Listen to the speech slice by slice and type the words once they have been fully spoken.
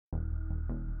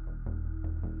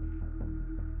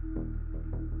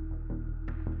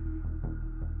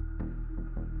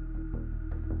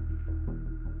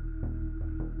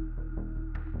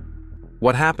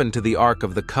What happened to the Ark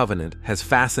of the Covenant has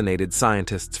fascinated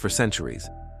scientists for centuries.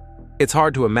 It's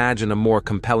hard to imagine a more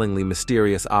compellingly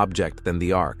mysterious object than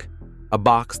the Ark, a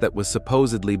box that was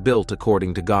supposedly built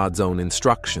according to God's own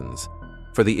instructions.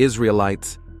 For the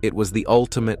Israelites, it was the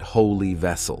ultimate holy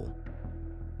vessel.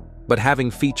 But having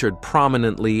featured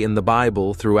prominently in the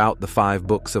Bible throughout the 5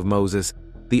 books of Moses,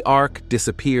 the Ark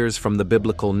disappears from the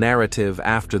biblical narrative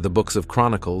after the books of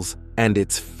Chronicles, and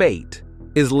its fate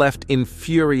is left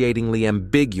infuriatingly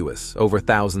ambiguous over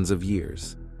thousands of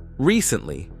years.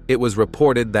 Recently, it was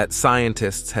reported that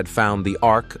scientists had found the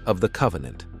Ark of the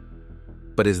Covenant.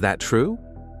 But is that true?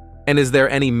 And is there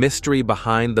any mystery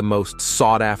behind the most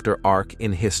sought-after Ark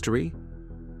in history?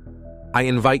 I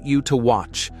invite you to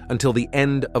watch until the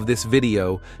end of this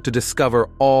video to discover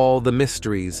all the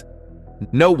mysteries.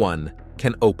 No one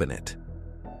can open it.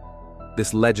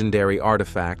 This legendary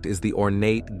artifact is the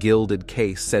ornate gilded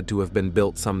case said to have been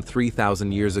built some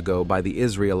 3,000 years ago by the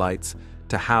Israelites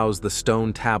to house the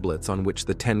stone tablets on which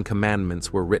the 10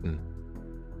 Commandments were written.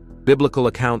 Biblical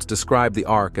accounts describe the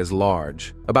Ark as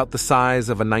large, about the size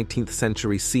of a 19th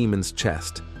century seaman's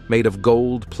chest, made of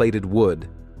gold-plated wood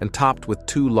and topped with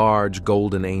 2 large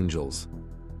golden angels.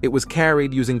 It was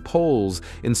carried using poles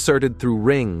inserted through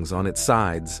rings on its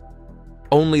sides.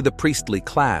 Only the priestly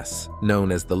class,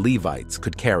 known as the Levites,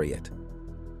 could carry it.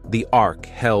 The Ark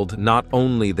held not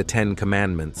only the 10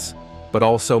 Commandments, but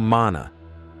also manna,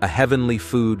 a heavenly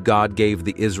food God gave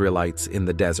the Israelites in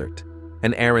the desert,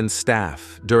 and Aaron's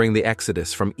staff during the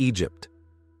Exodus from Egypt.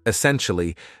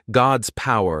 Essentially, God's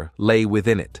power lay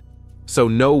within it, so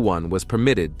no one was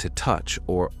permitted to touch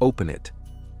or open it.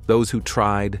 Those who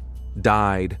tried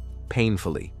died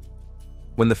painfully.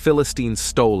 When the Philistines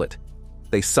stole it,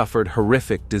 they suffered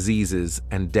horrific diseases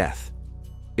and death.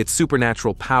 Its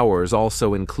supernatural powers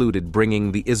also included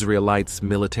bringing the Israelites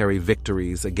military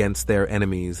victories against their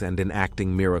enemies and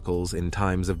enacting miracles in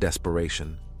times of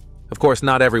desperation. Of course,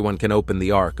 not everyone can open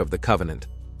the Ark of the Covenant.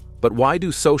 But why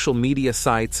do social media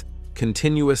sites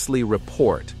continuously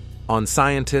report on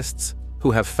scientists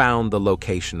who have found the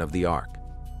location of the Ark?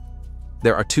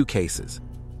 There are 2 cases.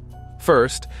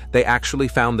 First, they actually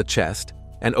found the chest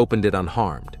and opened it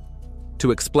unharmed. To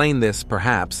explain this,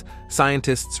 perhaps,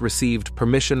 scientists received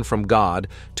permission from God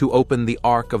to open the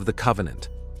Ark of the Covenant.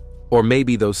 Or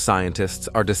maybe those scientists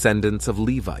are descendants of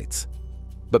Levites.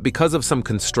 But because of some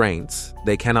constraints,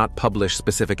 they cannot publish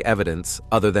specific evidence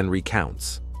other than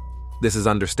recounts. This is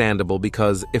understandable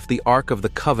because if the Ark of the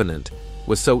Covenant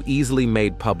was so easily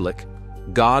made public,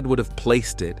 God would have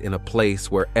placed it in a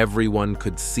place where everyone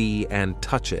could see and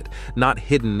touch it, not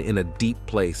hidden in a deep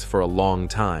place for a long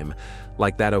time.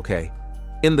 Like that, okay.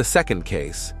 In the second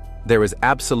case, there is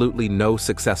absolutely no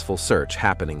successful search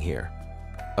happening here.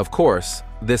 Of course,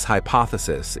 this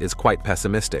hypothesis is quite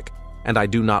pessimistic, and I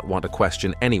do not want to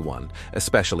question anyone,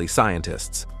 especially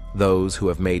scientists, those who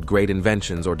have made great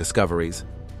inventions or discoveries.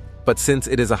 But since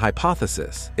it is a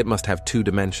hypothesis, it must have 2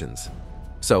 dimensions.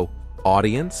 So,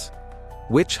 audience,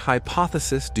 which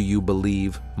hypothesis do you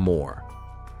believe more?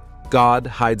 God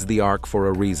hides the Ark for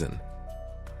a reason.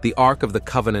 The Ark of the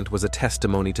Covenant was a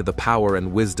testimony to the power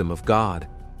and wisdom of God.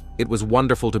 It was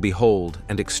wonderful to behold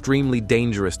and extremely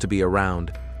dangerous to be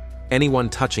around. Anyone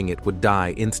touching it would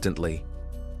die instantly.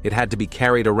 It had to be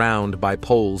carried around by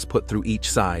poles put through each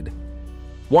side.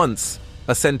 Once,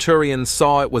 a centurion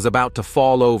saw it was about to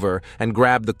fall over and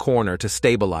grabbed the corner to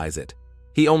stabilize it.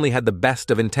 He only had the best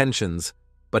of intentions,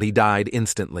 but he died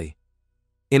instantly.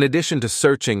 In addition to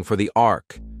searching for the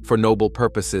Ark for noble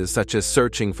purposes such as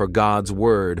searching for God's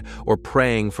word or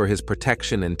praying for his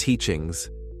protection and teachings,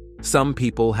 some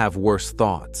people have worse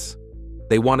thoughts.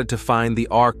 They wanted to find the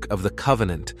Ark of the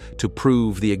Covenant to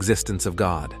prove the existence of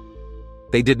God.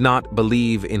 They did not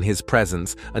believe in his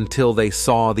presence until they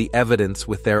saw the evidence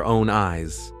with their own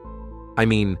eyes. I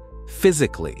mean,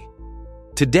 physically.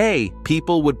 Today,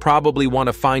 people would probably want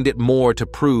to find it more to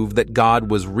prove that God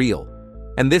was real.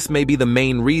 And this may be the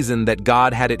main reason that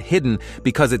God had it hidden,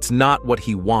 because it's not what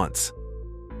he wants.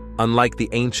 Unlike the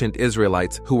ancient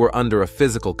Israelites who were under a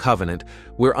physical covenant,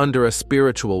 we're under a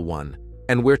spiritual one,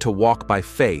 and we're to walk by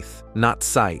faith, not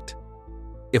sight.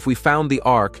 If we found the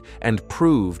Ark and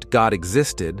proved God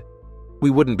existed, we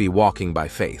wouldn't be walking by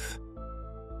faith.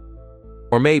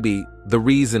 Or maybe the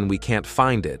reason we can't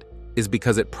find it is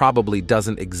because it probably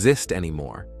doesn't exist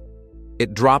anymore.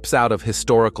 It drops out of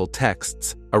historical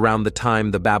texts around the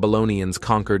time the Babylonians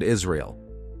conquered Israel.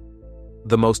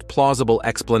 The most plausible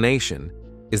explanation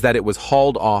is that it was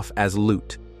hauled off as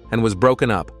loot and was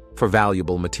broken up for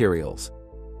valuable materials.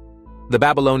 The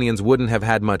Babylonians wouldn't have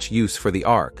had much use for the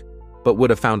ark, but would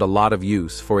have found a lot of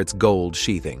use for its gold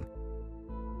sheathing.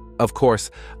 Of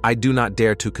course, I do not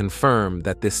dare to confirm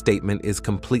that this statement is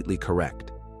completely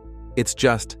correct. It's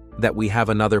just that we have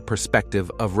another perspective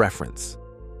of reference.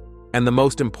 And the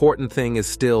most important thing is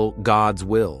still God's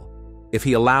will. If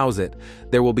He allows it,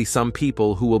 there will be some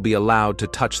people who will be allowed to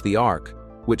touch the ark,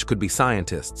 which could be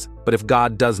scientists. But if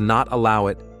God does not allow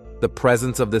it, the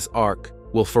presence of this ark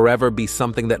will forever be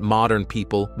something that modern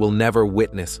people will never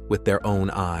witness with their own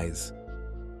eyes.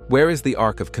 Where is the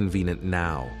Ark of Covenant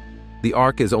now? The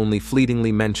ark is only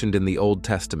fleetingly mentioned in the Old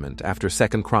Testament after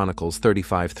 2 Chronicles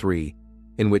 35:3,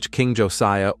 in which King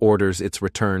Josiah orders its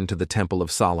return to the Temple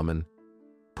of Solomon.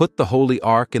 Put the holy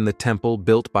ark in the temple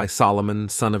built by Solomon,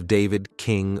 son of David,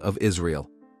 king of Israel.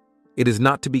 It is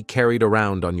not to be carried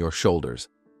around on your shoulders.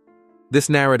 This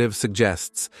narrative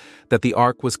suggests that the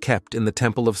ark was kept in the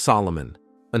Temple of Solomon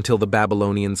until the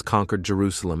Babylonians conquered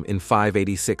Jerusalem in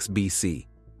 586 BC.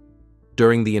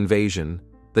 During the invasion,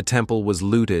 the temple was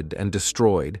looted and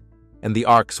destroyed, and the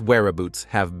ark's whereabouts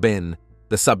have been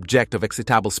the subject of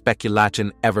excitable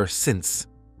speculation ever since.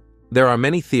 There are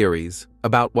many theories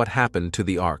about what happened to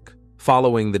the ark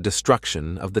following the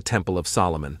destruction of the Temple of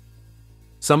Solomon.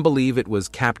 Some believe it was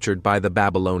captured by the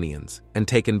Babylonians and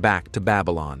taken back to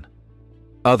Babylon.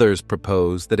 Others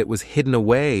propose that it was hidden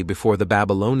away before the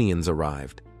Babylonians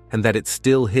arrived, and that it's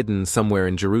still hidden somewhere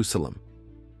in Jerusalem.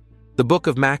 The book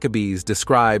of Maccabees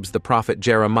describes the prophet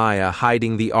Jeremiah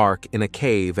hiding the ark in a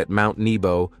cave at Mount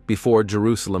Nebo before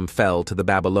Jerusalem fell to the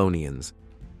Babylonians.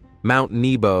 Mount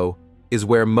Nebo is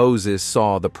where Moses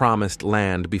saw the promised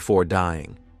land before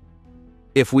dying.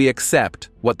 If we accept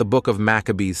what the book of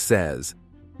Maccabees says,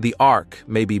 the ark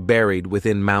may be buried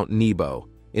within Mount Nebo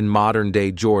in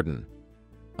modern-day Jordan.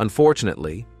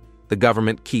 Unfortunately, the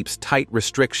government keeps tight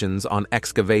restrictions on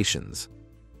excavations.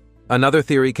 Another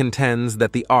theory contends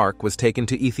that the ark was taken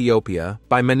to Ethiopia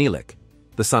by Menelik,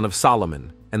 the son of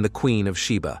Solomon and the Queen of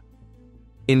Sheba.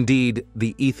 Indeed,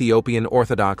 the Ethiopian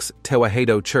Orthodox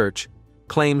Tewahedo Church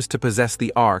claims to possess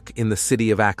the ark in the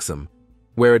city of Axum,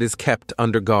 where it is kept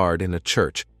under guard in a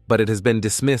church, but it has been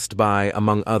dismissed by,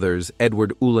 among others,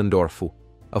 Edward Uhlendorf,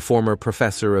 a former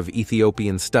professor of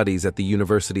Ethiopian studies at the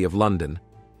University of London,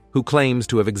 who claims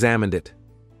to have examined it.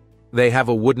 They have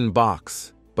a wooden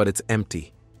box, but it's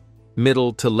empty.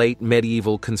 Middle to late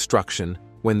medieval construction,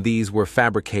 when these were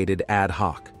fabricated ad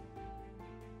hoc.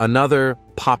 Another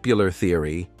popular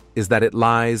theory is that it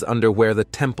lies under where the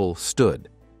temple stood.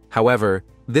 However,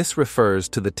 this refers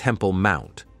to the Temple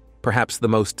Mount, perhaps the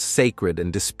most sacred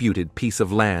and disputed piece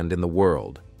of land in the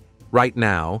world. Right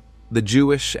now, the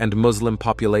Jewish and Muslim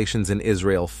populations in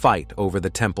Israel fight over the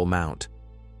Temple Mount.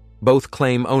 Both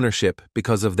claim ownership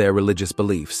because of their religious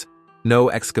beliefs.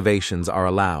 No excavations are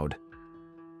allowed.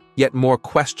 Yet more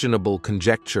questionable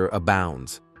conjecture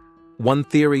abounds. One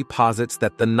theory posits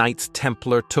that the Knights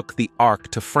Templar took the Ark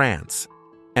to France,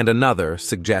 and another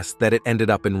suggests that it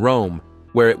ended up in Rome,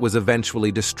 where it was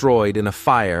eventually destroyed in a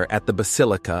fire at the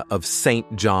Basilica of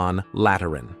St. John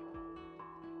Lateran.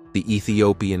 The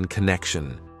Ethiopian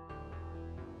connection.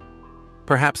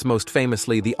 Perhaps most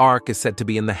famously, the Ark is said to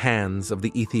be in the hands of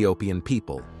the Ethiopian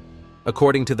people.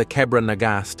 According to the Kebra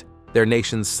Nagast, their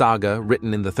nation's saga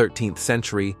written in the 13th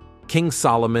century, King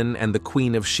Solomon and the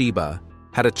Queen of Sheba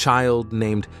had a child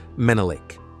named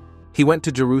Menelik. He went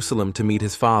to Jerusalem to meet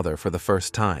his father for the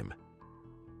first time.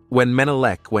 When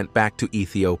Menelik went back to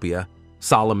Ethiopia,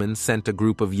 Solomon sent a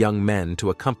group of young men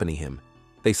to accompany him.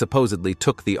 They supposedly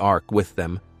took the ark with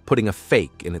them, putting a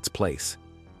fake in its place.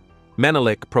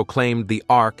 Menelik proclaimed the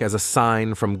ark as a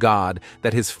sign from God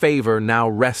that his favor now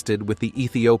rested with the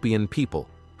Ethiopian people,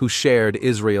 who shared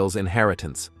Israel's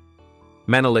inheritance.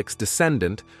 Menelik's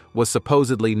descendant was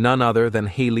supposedly none other than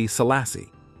Haile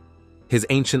Selassie. His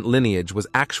ancient lineage was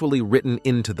actually written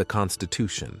into the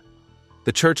constitution.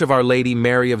 The Church of Our Lady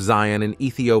Mary of Zion in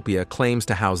Ethiopia claims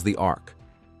to house the ark.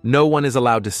 No one is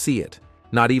allowed to see it,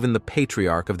 not even the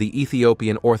patriarch of the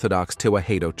Ethiopian Orthodox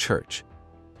Tewahedo Church.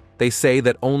 They say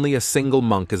that only a single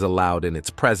monk is allowed in its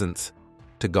presence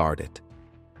to guard it.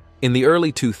 In the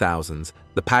early 2000s,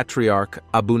 the Patriarch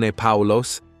Abune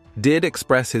Paulos did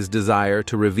express his desire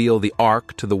to reveal the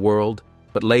ark to the world,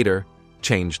 but later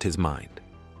changed his mind.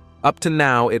 Up to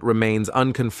now, it remains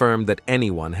unconfirmed that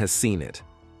anyone has seen it,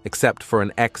 except for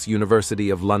an ex-University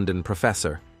of London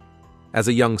professor. As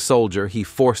a young soldier, he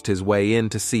forced his way in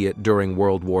to see it during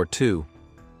World War II.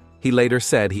 He later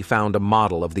said he found a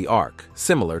model of the ark,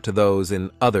 similar to those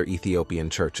in other Ethiopian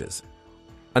churches.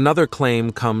 Another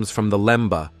claim comes from the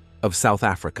Lemba of South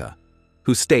Africa,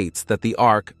 who states that the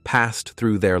ark passed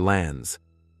through their lands.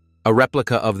 A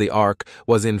replica of the Ark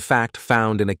was in fact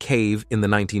found in a cave in the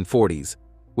 1940s,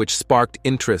 which sparked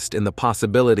interest in the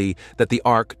possibility that the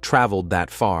Ark traveled that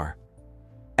far.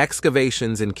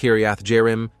 Excavations in Kiryat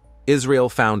Jearim, Israel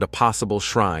found a possible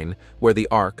shrine where the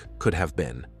Ark could have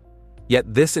been.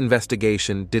 Yet this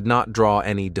investigation did not draw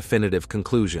any definitive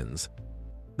conclusions.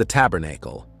 The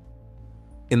Tabernacle.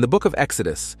 In the book of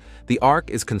Exodus, the Ark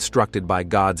is constructed by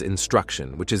God's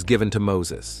instruction, which is given to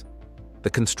Moses. The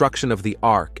construction of the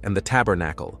Ark and the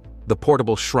Tabernacle, the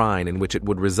portable shrine in which it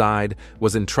would reside,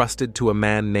 was entrusted to a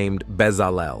man named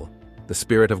Bezalel, the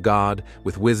Spirit of God,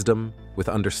 with wisdom, with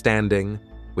understanding,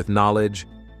 with knowledge,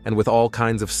 and with all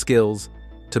kinds of skills,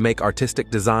 to make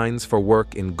artistic designs for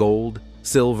work in gold,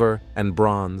 silver, and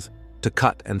bronze, to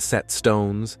cut and set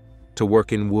stones, to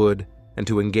work in wood, and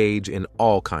to engage in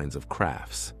all kinds of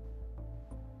crafts.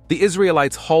 The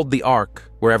Israelites hauled the Ark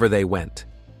wherever they went.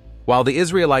 While the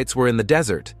Israelites were in the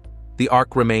desert, the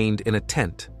Ark remained in a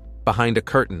tent, behind a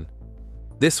curtain.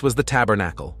 This was the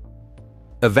tabernacle.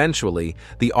 Eventually,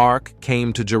 the Ark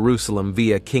came to Jerusalem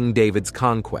via King David's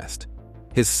conquest.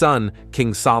 His son,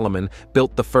 King Solomon,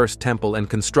 built the first temple and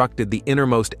constructed the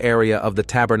innermost area of the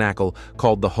tabernacle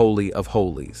called the Holy of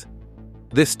Holies.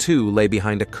 This too lay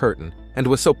behind a curtain and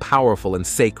was so powerful and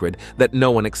sacred that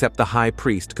no one except the high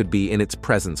priest could be in its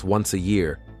presence once a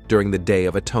year during the Day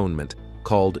of Atonement,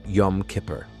 called Yom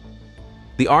Kippur.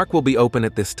 The Ark will be open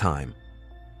at this time.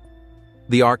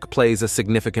 The Ark plays a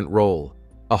significant role,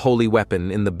 a holy weapon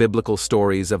in the biblical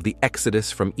stories of the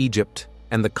Exodus from Egypt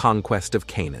and the conquest of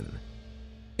Canaan.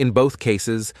 In both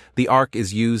cases, the Ark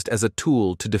is used as a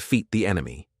tool to defeat the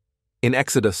enemy. In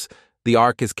Exodus, the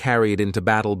Ark is carried into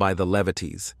battle by the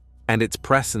Levites, and its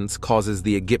presence causes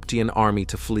the Egyptian army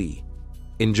to flee.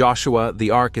 In Joshua, the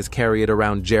Ark is carried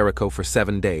around Jericho for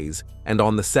 7 days, and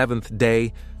on the 7th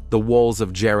day, the walls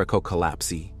of Jericho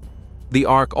collapse. The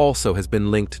Ark also has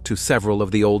been linked to several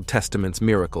of the Old Testament's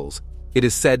miracles. It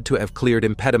is said to have cleared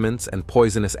impediments and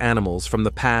poisonous animals from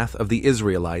the path of the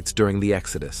Israelites during the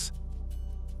Exodus.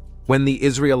 When the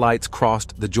Israelites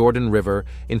crossed the Jordan River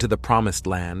into the Promised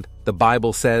Land, the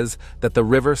Bible says that the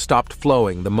river stopped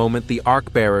flowing the moment the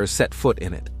ark-bearers set foot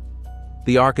in it.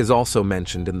 The Ark is also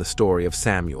mentioned in the story of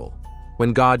Samuel,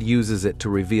 when God uses it to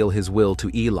reveal his will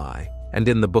to Eli, and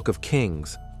in the book of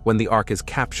Kings, when the Ark is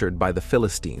captured by the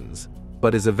Philistines,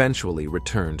 but is eventually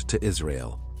returned to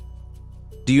Israel.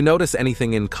 Do you notice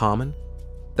anything in common?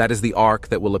 That is the Ark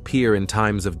that will appear in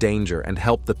times of danger and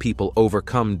help the people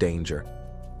overcome danger.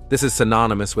 This is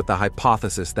synonymous with the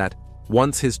hypothesis that,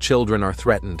 once his children are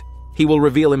threatened, he will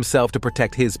reveal himself to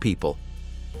protect his people.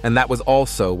 And that was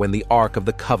also when the Ark of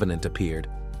the Covenant appeared.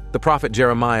 The prophet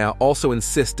Jeremiah also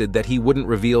insisted that he wouldn't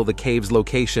reveal the cave's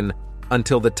location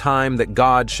until the time that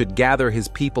God should gather his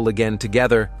people again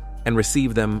together and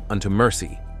receive them unto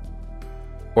mercy.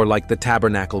 Or like the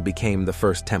tabernacle became the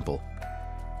first temple.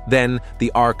 Then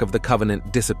the Ark of the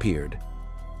Covenant disappeared,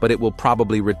 but it will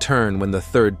probably return when the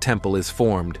third temple is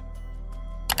formed.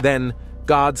 Then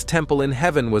God's temple in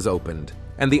heaven was opened,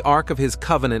 and the Ark of his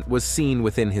covenant was seen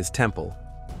within his temple.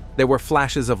 There were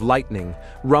flashes of lightning,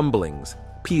 rumblings,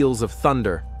 peals of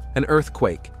thunder, an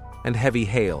earthquake, and heavy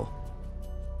hail.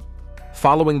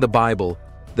 Following the Bible,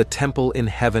 the temple in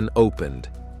heaven opened,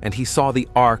 and he saw the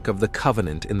Ark of the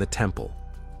Covenant in the temple.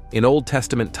 In Old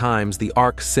Testament times, the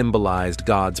Ark symbolized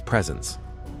God's presence.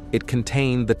 It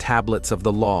contained the tablets of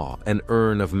the law, an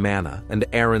urn of manna, and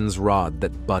Aaron's rod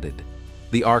that budded.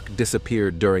 The Ark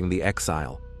disappeared during the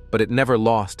exile, but it never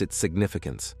lost its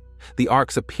significance. The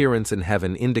Ark's appearance in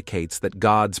heaven indicates that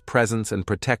God's presence and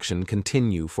protection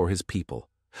continue for his people.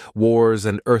 Wars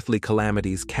and earthly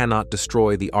calamities cannot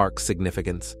destroy the Ark's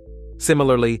significance.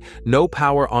 Similarly, no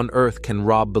power on earth can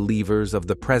rob believers of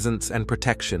the presence and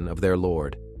protection of their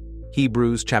Lord.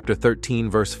 Hebrews chapter 13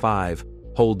 verse 5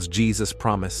 holds Jesus'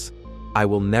 promise, "I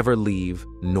will never leave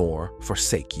nor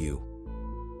forsake you."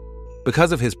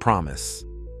 Because of his promise,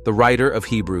 the writer of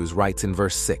Hebrews writes in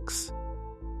verse 6,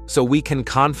 "So we can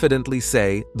confidently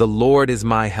say, 'The Lord is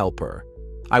my helper.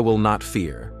 I will not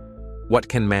fear. What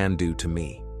can man do to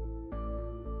me?'"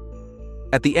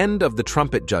 At the end of the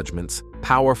trumpet judgments,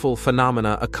 powerful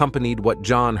phenomena accompanied what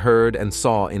John heard and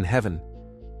saw in heaven.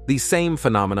 These same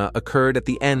phenomena occurred at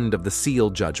the end of the seal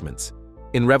judgments.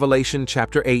 In Revelation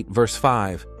chapter 8, verse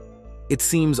 5, "It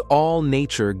seems all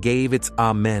nature gave its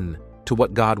amen to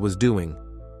what God was doing.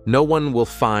 No one will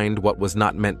find what was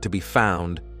not meant to be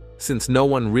found, since no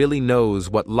one really knows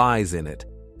what lies in it,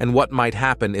 and what might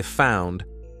happen if found,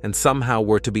 and somehow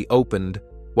were to be opened,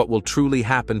 what will truly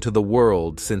happen to the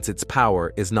world since its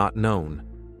power is not known."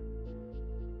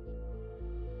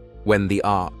 When the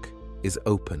Ark is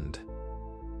opened.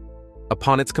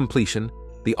 Upon its completion,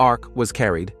 the ark was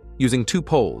carried, using 2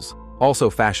 poles, also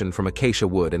fashioned from acacia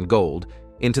wood and gold,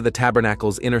 into the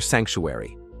tabernacle's inner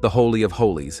sanctuary, the Holy of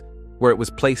Holies, where it was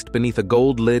placed beneath a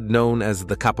gold lid known as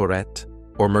the caporet,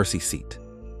 or mercy seat.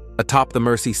 Atop the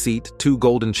mercy seat, 2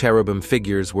 golden cherubim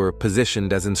figures were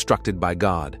positioned as instructed by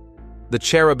God. The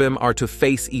cherubim are to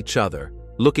face each other,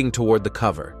 looking toward the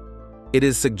cover. It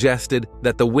is suggested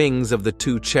that the wings of the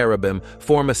 2 cherubim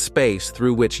form a space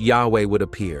through which Yahweh would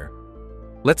appear.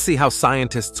 Let's see how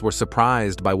scientists were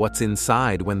surprised by what's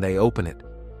inside when they open it.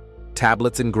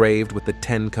 Tablets engraved with the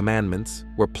 10 Commandments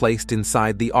were placed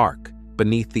inside the ark,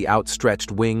 beneath the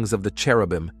outstretched wings of the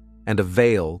cherubim, and a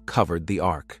veil covered the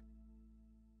ark.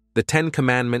 The 10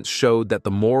 Commandments showed that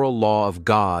the moral law of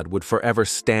God would forever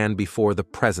stand before the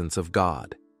presence of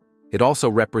God. It also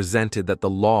represented that the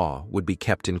law would be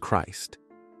kept in Christ.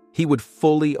 He would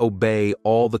fully obey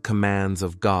all the commands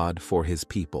of God for his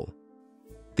people.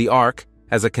 The ark,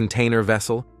 as a container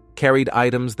vessel, carried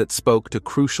items that spoke to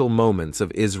crucial moments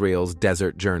of Israel's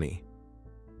desert journey.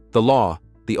 The law,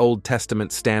 the Old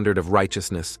Testament standard of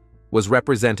righteousness, was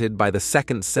represented by the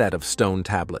second set of stone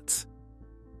tablets.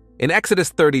 In Exodus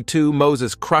 32,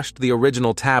 Moses crushed the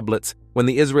original tablets when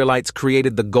the Israelites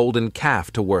created the golden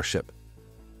calf to worship.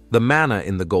 The manna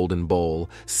in the golden bowl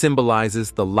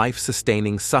symbolizes the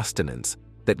life-sustaining sustenance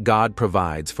that God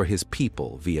provides for his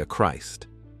people via Christ.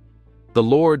 The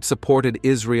Lord supported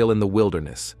Israel in the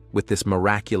wilderness with this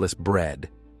miraculous bread.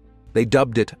 They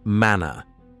dubbed it manna,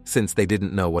 since they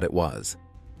didn't know what it was.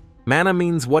 Manna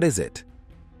means, what is it?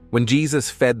 When Jesus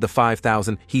fed the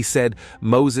 5,000, he said,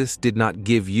 "Moses did not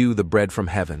give you the bread from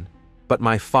heaven, but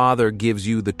my Father gives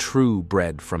you the true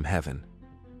bread from heaven."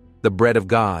 The bread of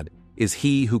God is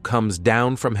he who comes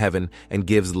down from heaven and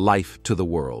gives life to the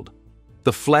world.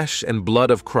 The flesh and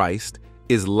blood of Christ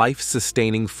is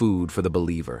life-sustaining food for the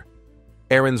believer.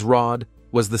 Aaron's rod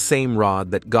was the same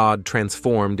rod that God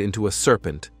transformed into a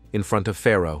serpent in front of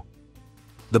Pharaoh.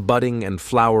 The budding and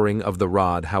flowering of the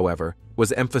rod, however,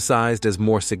 was emphasized as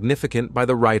more significant by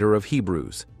the writer of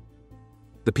Hebrews.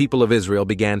 The people of Israel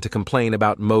began to complain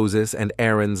about Moses and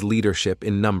Aaron's leadership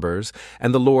in numbers,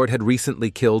 and the Lord had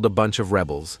recently killed a bunch of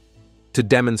rebels. To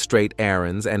demonstrate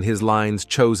Aaron's and his line's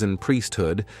chosen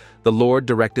priesthood, the Lord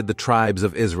directed the tribes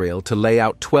of Israel to lay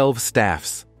out 12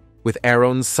 staffs, with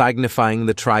Aaron signifying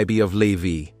the tribe of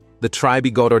Levi, the tribe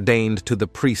God ordained to the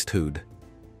priesthood.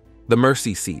 The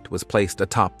mercy seat was placed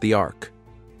atop the ark.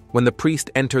 When the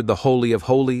priest entered the Holy of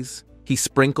Holies, he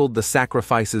sprinkled the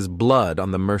sacrifice's blood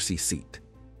on the mercy seat.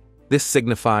 This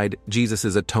signified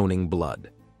Jesus' atoning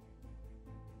blood.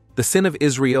 The sin of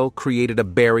Israel created a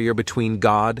barrier between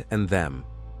God and them.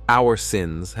 Our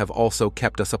sins have also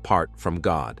kept us apart from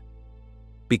God.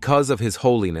 Because of his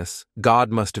holiness,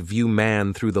 God must view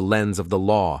man through the lens of the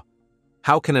law.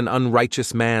 How can an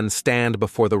unrighteous man stand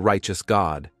before the righteous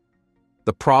God?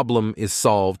 The problem is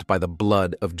solved by the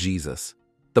blood of Jesus.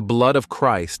 The blood of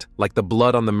Christ, like the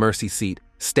blood on the mercy seat,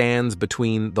 stands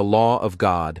between the law of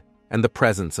God and the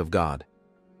presence of God.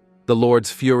 The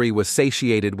Lord's fury was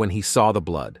satiated when he saw the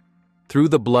blood. Through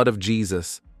the blood of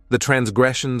Jesus, the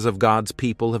transgressions of God's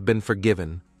people have been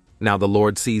forgiven. Now the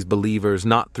Lord sees believers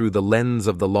not through the lens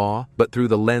of the law, but through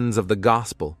the lens of the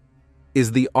gospel.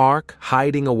 Is the ark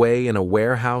hiding away in a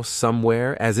warehouse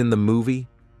somewhere, as in the movie?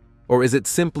 Or is it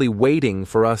simply waiting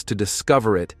for us to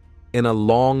discover it in a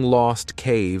long-lost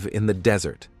cave in the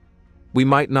desert? We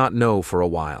might not know for a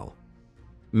while.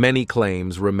 Many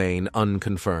claims remain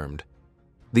unconfirmed.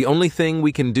 The only thing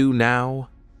we can do now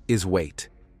is wait.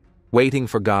 Waiting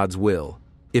for God's will.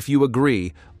 If you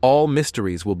agree, all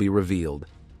mysteries will be revealed,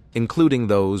 including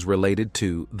those related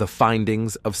to the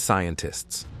findings of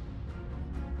scientists.